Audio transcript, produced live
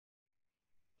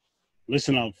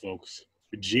Listen up, folks.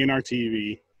 GNR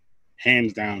TV,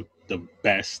 hands down, the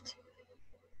best,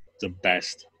 the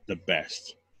best, the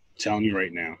best. I'm telling you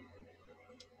right now.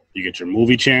 You get your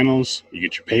movie channels, you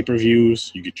get your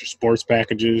pay-per-views, you get your sports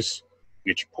packages,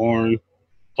 you get your porn,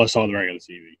 plus all the regular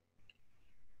TV.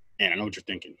 And I know what you're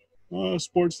thinking. Oh,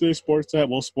 sports this, sports that.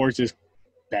 Well, sports is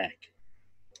back.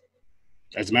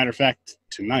 As a matter of fact,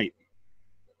 tonight,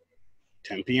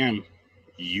 10 p.m.,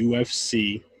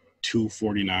 UFC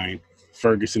 249,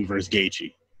 Ferguson versus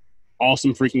Gaethje.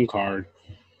 Awesome freaking card.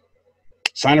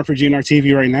 Sign up for GNR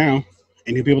TV right now,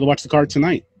 and you'll be able to watch the card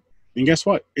tonight. And guess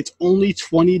what? It's only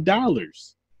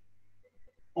 $20.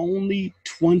 Only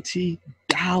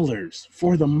 $20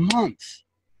 for the month.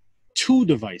 2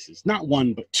 devices, not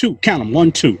one, but 2. Count them,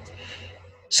 1, 2.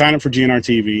 Sign up for GNR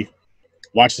TV.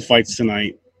 Watch the fights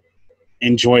tonight.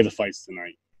 Enjoy the fights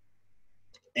tonight.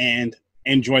 And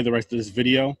enjoy the rest of this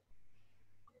video.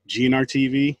 GNR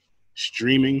TV,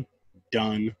 streaming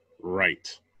done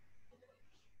right.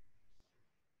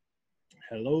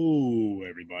 Hello,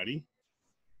 everybody.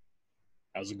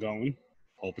 How's it going?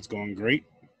 Hope it's going great.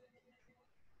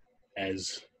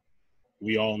 As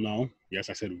we all know, yes,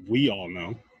 I said we all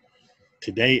know,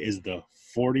 today is the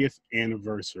 40th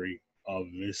anniversary of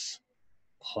this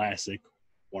classic,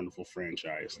 wonderful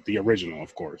franchise. The original,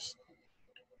 of course.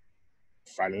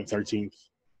 Friday the 13th,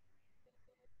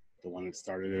 the one that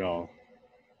started it all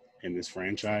in this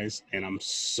franchise. And I'm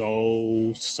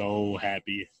so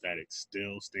happy that it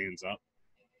still stands up.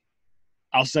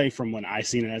 I'll say from when I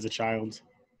seen it as a child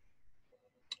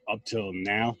up till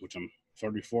now, which I'm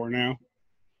 34 now.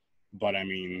 But I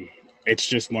mean, it's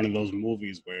just one of those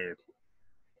movies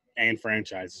and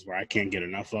franchises where I can't get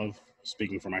enough of,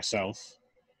 speaking for myself.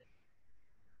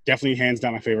 Definitely hands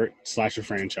down my favorite slasher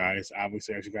franchise.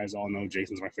 Obviously, as you guys all know,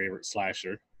 Jason's my favorite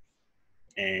slasher.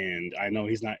 And I know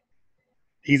he's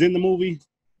in the movie,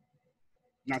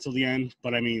 not till the end,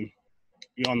 but I mean,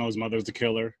 you all know his mother's the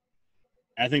killer.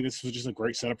 I think this was just a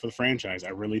great setup for the franchise. I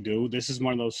really do. This is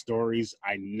one of those stories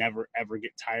I never, ever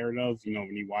get tired of. You know,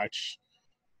 when you watch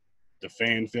the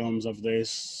fan films of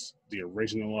this, the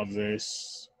original of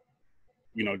this,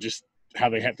 you know, just how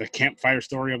they had the campfire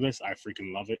story of this, I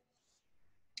freaking love it.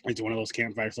 It's one of those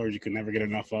campfire stories you could never get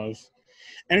enough of.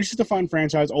 And it's just a fun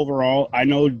franchise overall. I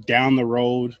know down the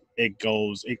road it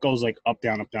goes like up,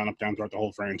 down throughout the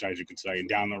whole franchise, you could say. And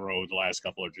down the road, the last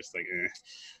couple are just like, eh.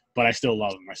 But I still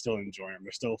love them. I still enjoy them.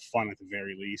 They're still fun at the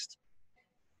very least.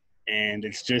 And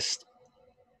it's just,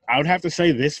 I would have to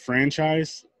say this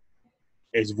franchise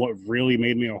is what really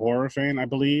made me a horror fan, I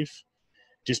believe.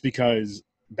 Just because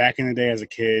back in the day as a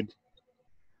kid,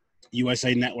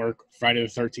 USA Network, Friday the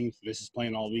 13th, this is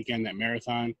playing all weekend at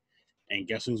Marathon. And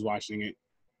guess who's watching it?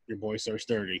 Your boy Sir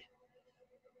Sturdy.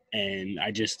 And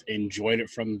I just enjoyed it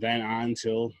from then on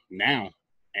till now.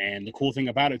 And the cool thing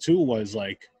about it too was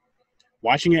like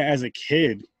watching it as a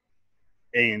kid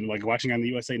and like watching on the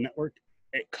USA Network,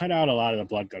 it cut out a lot of the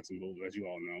blood, guts, and boobs, as you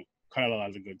all know. Cut out a lot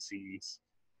of the good scenes.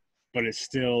 But it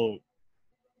still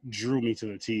drew me to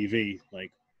the TV.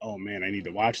 Like, oh man, I need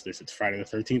to watch this. It's Friday the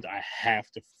 13th. I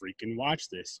have to freaking watch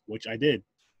this, which I did.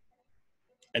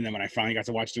 And then when I finally got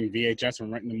to watch it in VHS when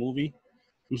renting the movie,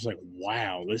 I was like,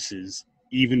 wow, this is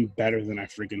even better than I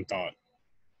freaking thought.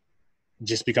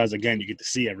 Just because, again, you get to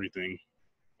see everything.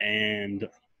 And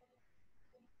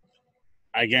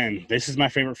again, this is my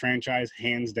favorite franchise,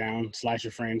 hands down.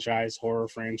 Slasher franchise, horror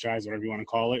franchise, whatever you want to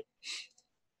call it.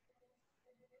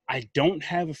 I don't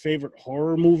have a favorite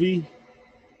horror movie,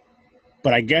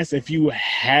 but I guess if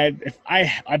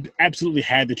I absolutely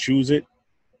had to choose it,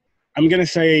 I'm going to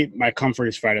say my comfort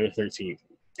is Friday the 13th.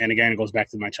 And again, it goes back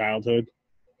to my childhood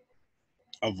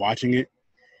of watching it.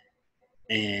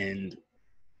 And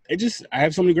I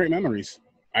have so many great memories.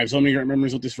 I have so many great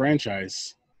memories with this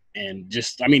franchise. And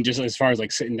just as far as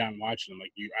like sitting down and watching them,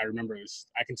 I remember this,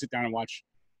 I can sit down and watch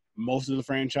most of the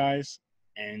franchise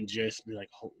and just be like,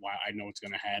 oh, wow, I know what's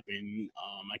going to happen.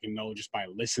 I can know just by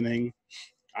listening,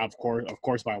 of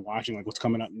course, by watching like what's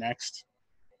coming up next.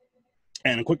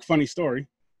 And a quick funny story.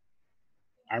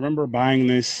 I remember buying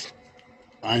this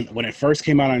when it first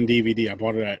came out on DVD. I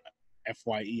bought it at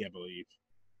FYE, I believe.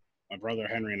 My brother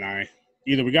Henry and I,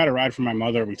 either we got a ride from my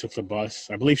mother or we took the bus.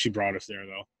 I believe she brought us there,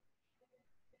 though.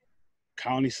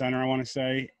 Colony Center, I want to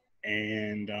say.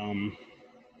 And,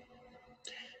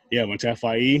 went to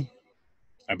FYE.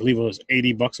 I believe it was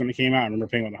 $80 when it came out. I remember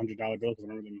paying like a $100 bill because I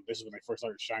remember this is when they first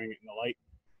started shining it in the light.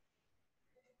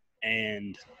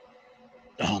 And,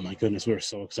 oh, my goodness, we were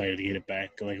so excited to get it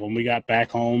back. Like, when we got back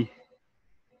home,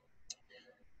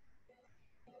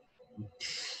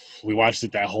 we watched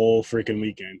it that whole freaking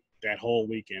weekend.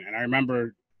 And I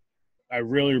remember I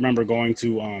really remember going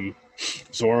to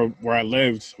so where I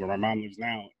lived, where my mom lives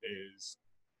now, is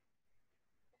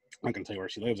I can tell you where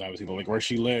she lives, obviously, but like where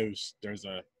she lives, there's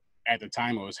a at the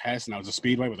time it was Hess, and I was a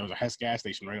Speedway, but there was a Hess gas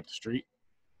station right up the street.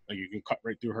 Like you can cut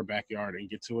right through her backyard and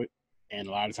get to it. And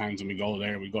a lot of times when we go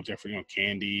there, we go up there for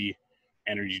candy,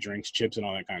 energy drinks, chips, and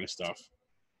all that kind of stuff.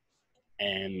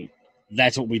 And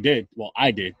that's what we did. Well,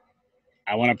 I did.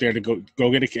 I went up there to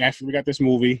go get it after we got this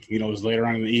movie. It was later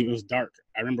on in the evening. It was dark.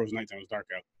 I remember it was nighttime. It was dark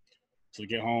out. So we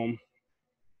get home,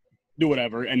 do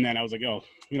whatever, and then I was like, "Yo,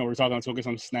 we're talking. Let's go get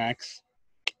some snacks."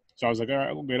 So I was like, "All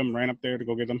right, we'll get them." Ran up there to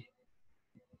go get them.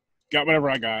 Got whatever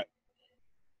I got.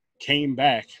 Came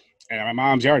back, and at my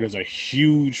mom's yard there's a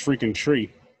huge freaking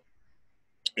tree.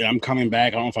 And I'm coming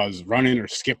back. I don't know if I was running or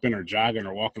skipping or jogging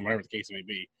or walking, whatever the case may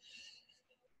be.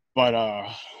 But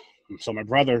so my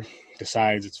brother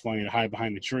decides it's funny to hide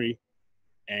behind the tree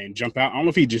and jump out. I don't know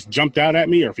if he just jumped out at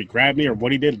me or if he grabbed me or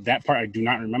what he did. That part I do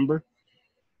not remember.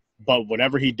 But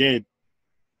whatever he did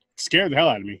scared the hell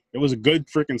out of me. It was a good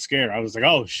freaking scare. I was like,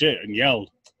 oh, shit, and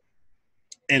yelled.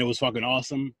 And it was fucking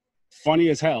awesome. Funny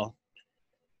as hell.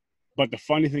 But the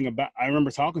funny thing I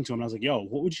remember talking to him, I was like, yo,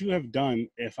 what would you have done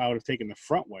if I would have taken the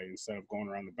front way instead of going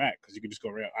around the back? Because you could just go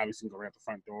right out the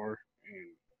front door and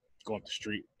go up the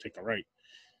street, take the right.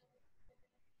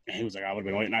 And he was like, I would have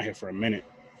been waiting out here for a minute.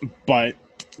 But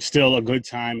still a good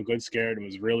time, a good scare. It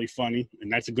was really funny.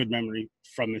 And that's a good memory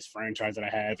from this franchise that I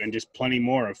have. And just plenty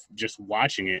more of just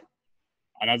watching it.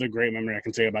 Another great memory I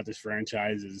can say about this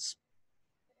franchise is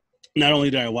not only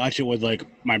did I watch it with like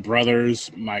my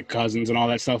brothers, my cousins, and all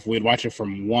that stuff, we'd watch it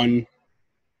from 1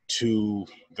 to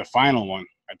the final one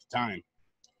at the time.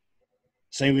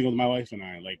 Same thing with my wife and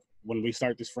I. Like when we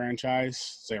start this franchise,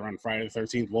 say around Friday the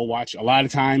 13th, we'll watch a lot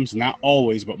of times, not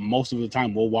always, but most of the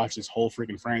time, we'll watch this whole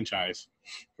freaking franchise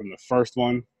from the first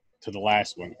one to the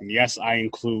last one. And yes, I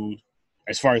include,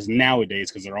 as far as nowadays,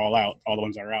 because they're all out, all the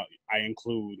ones that are out, I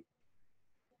include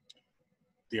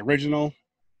the original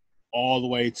all the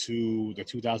way to the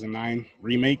 2009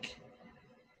 remake.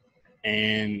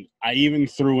 And I even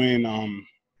threw in,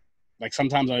 like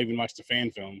sometimes I even watch the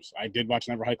fan films. I did watch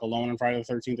Never Hike Alone on Friday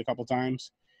the 13th a couple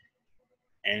times.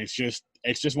 And it's just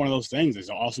one of those things. It's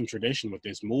an awesome tradition with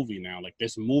this movie now. Like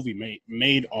this movie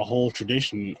made a whole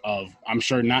tradition of, I'm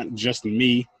sure not just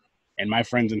me and my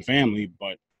friends and family,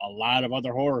 but a lot of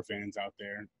other horror fans out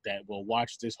there that will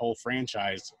watch this whole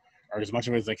franchise or as much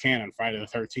of it as they can on Friday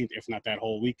the 13th, if not that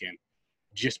whole weekend,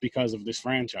 just because of this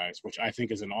franchise, which I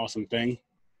think is an awesome thing.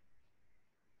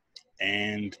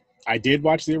 And I did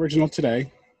watch the original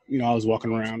today. I was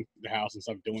walking around the house and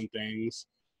stuff doing things.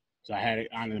 So I had it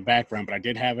on in the background, but I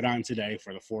did have it on today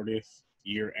for the 40th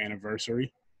year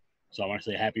anniversary. So I want to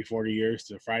say happy 40 years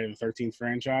to the Friday the 13th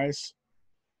franchise.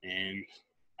 And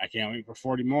I can't wait for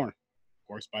 40 more. Of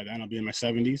course, by then I'll be in my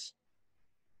 70s.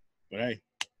 But hey,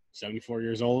 74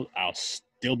 years old, I'll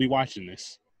still be watching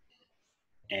this.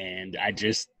 And I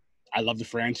love the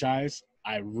franchise.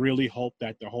 I really hope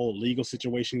that the whole legal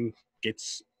situation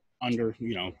gets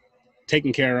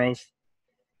taken care of.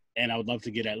 And I would love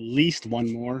to get at least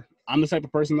one more. I'm the type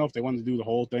of person, though, if they wanted to do the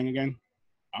whole thing again,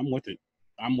 I'm with it.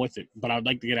 But I'd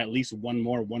like to get at least one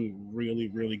really,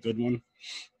 really good one,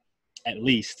 at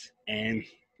least. And,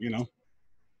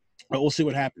 but we'll see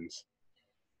what happens.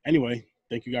 Anyway,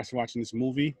 thank you guys for watching this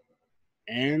movie.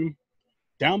 And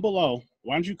down below,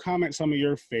 why don't you comment some of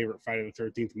your favorite Friday the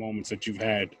 13th moments that you've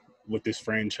had with this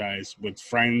franchise, with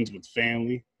friends, with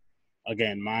family.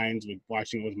 Again, mine's with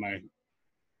watching it with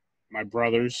my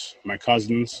brothers, my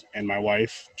cousins, and my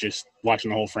wife, just watching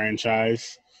the whole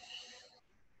franchise.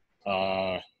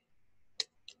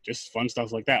 Just fun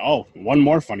stuff like that. Oh, one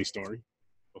more funny story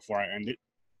before I end it.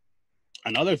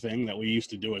 Another thing that we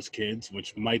used to do as kids,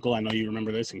 which Michael, I know you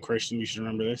remember this, and Christian, you should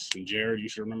remember this, and Jared, you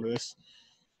should remember this,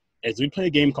 is we'd play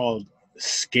a game called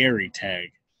Scary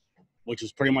Tag, which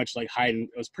was pretty much like hide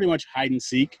and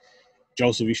seek.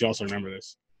 Joseph, you should also remember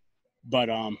this. But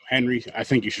Henry, I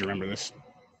think you should remember this.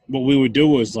 What we would do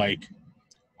was like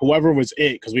whoever was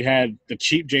it, because we had the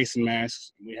cheap Jason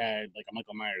masks, we had like a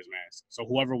Michael Myers mask. So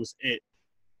whoever was it,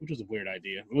 which was a weird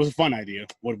idea, it was a fun idea,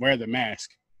 would wear the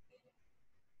mask,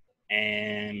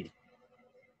 and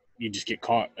you just get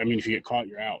caught. I mean, if you get caught,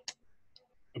 you're out.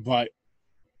 But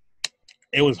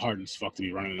it was hard as fuck to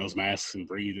be running those masks and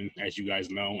breathing, as you guys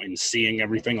know, and seeing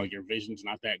everything. Like your vision's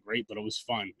not that great, but it was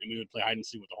fun. And we would play hide and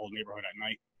seek with the whole neighborhood at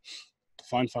night.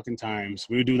 Fun fucking times.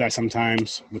 We would do that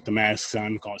sometimes with the masks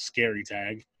on, call it Scary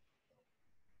Tag.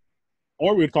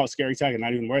 Or we would call it Scary Tag and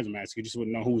not even wear the mask. You just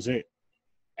wouldn't know who's it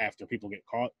after people get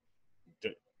caught.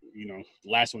 The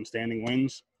last one standing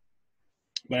wins.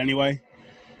 But anyway,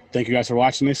 thank you guys for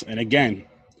watching this. And again,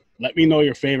 let me know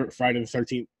your favorite Friday the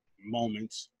 13th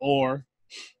moments, or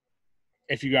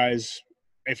if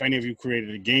any of you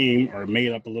created a game or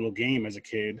made up a little game as a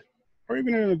kid, or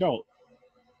even an adult,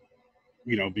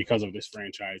 because of this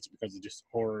franchise, because of just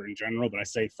horror in general. But I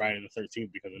say Friday the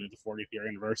 13th because it is the 40th year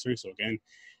anniversary. So again,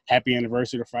 happy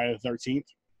anniversary to Friday the 13th.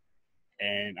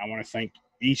 And I want to thank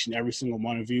each and every single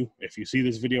one of you, if you see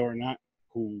this video or not,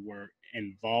 who was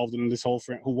involved in this whole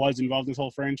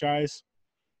franchise.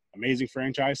 Amazing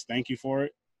franchise. Thank you for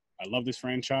it. I love this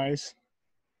franchise.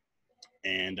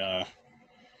 And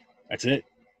that's it.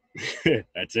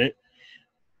 That's it.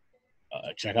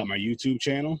 Check out my YouTube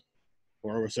channel,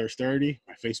 Horror Research 30,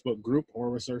 my Facebook group, Horror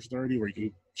Research 30, where you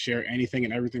can share anything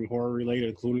and everything horror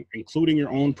related, including your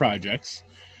own projects.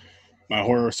 My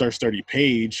Horror Research 30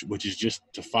 page, which is just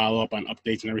to follow up on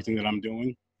updates and everything that I'm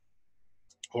doing,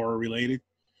 horror related.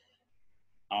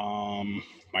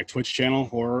 My Twitch channel,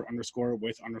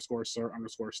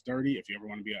 horror_with_sir_30. If you ever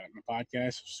want to be on the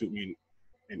podcast, shoot me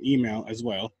an email as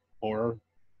well,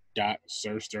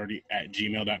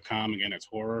 horror.surge30@gmail.com. Again, that's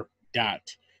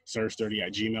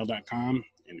horror.surge30@gmail.com.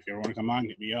 And if you ever want to come on,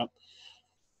 hit me up.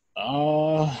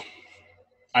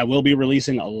 I will be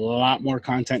releasing a lot more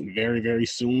content very, very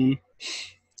soon.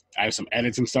 I have some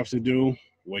edits and stuff to do,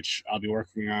 which I'll be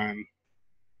working on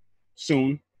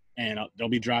soon. And they'll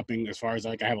be dropping, as far as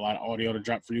I have a lot of audio to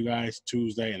drop for you guys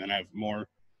Tuesday, and then I have more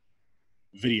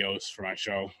videos for my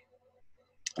show,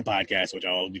 a podcast, which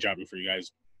I'll be dropping for you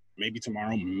guys maybe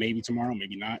tomorrow, maybe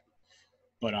not.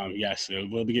 But yes,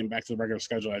 we'll be getting back to the regular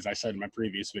schedule, as I said in my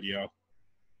previous video.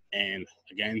 And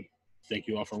again, thank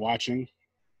you all for watching.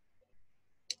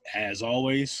 As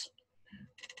always,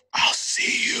 I'll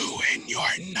see you in your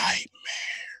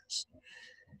nightmares.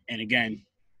 And again,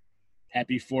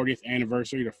 happy 40th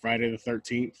anniversary to Friday the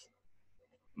 13th.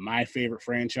 My favorite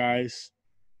franchise.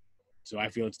 So I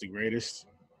feel it's the greatest.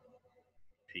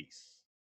 Peace.